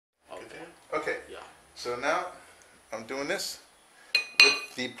So now I'm doing this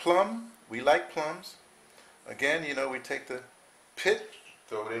with the plum. We like plums. Again, you know, we take the pit,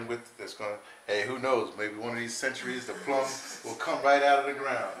 throw it in with, it's going to, hey, who knows, maybe one of these centuries the plum will come right out of the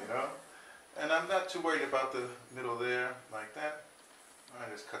ground, you know. And I'm not too worried about the middle there, like that. I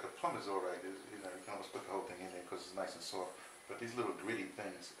just cut the plum is all right. You know, you can almost put the whole thing in there because it's nice and soft. But these little gritty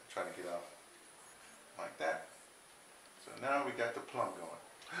things, I'm trying to get out like that. So now we got the plum going.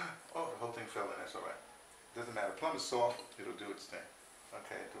 Oh, the whole thing fell in. That's all right. Doesn't matter. Plum is soft. It'll do its thing.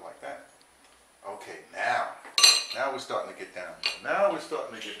 Okay, do like that. Okay, now we're starting to get down. Now we're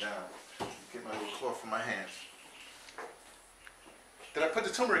starting to get down. Get my little cloth from my hands. Did I put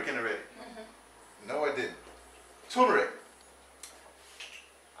the turmeric in already? Mm-hmm. No, I didn't. Turmeric.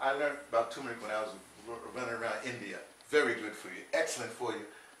 I learned about turmeric when I was running around India. Very good for you. Excellent for you.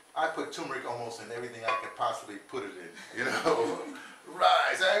 I put turmeric almost in everything I could possibly put it in. You know,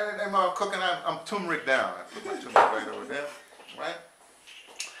 rice. I'm cooking. I'm turmeric down. I put my turmeric right over there. Right.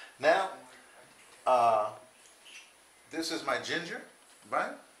 Now, this is my ginger.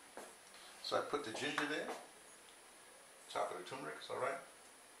 Right. So I put the ginger there. Top of the turmeric. It's all right.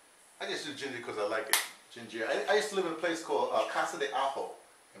 I just do ginger because I like it. Ginger. I used to live in a place called Casa de Ajo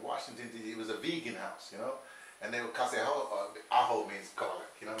in Washington, D.C. It was a vegan house, you know. And they would Casa de Ajo means garlic,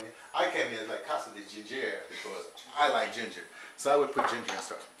 you know what I mean? I came here like Casa de Ginger because I like ginger. So I would put ginger and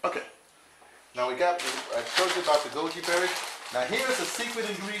stuff. Okay. Now we got, I told you about the goji berries. Now here's a secret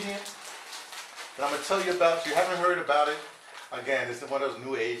ingredient that I'm going to tell you about. You haven't heard about it. Again, it's one of those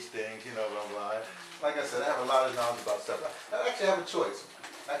new age things, you know, blah, blah. Like I said, I have a lot of knowledge about stuff. I actually have a choice.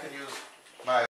 I can use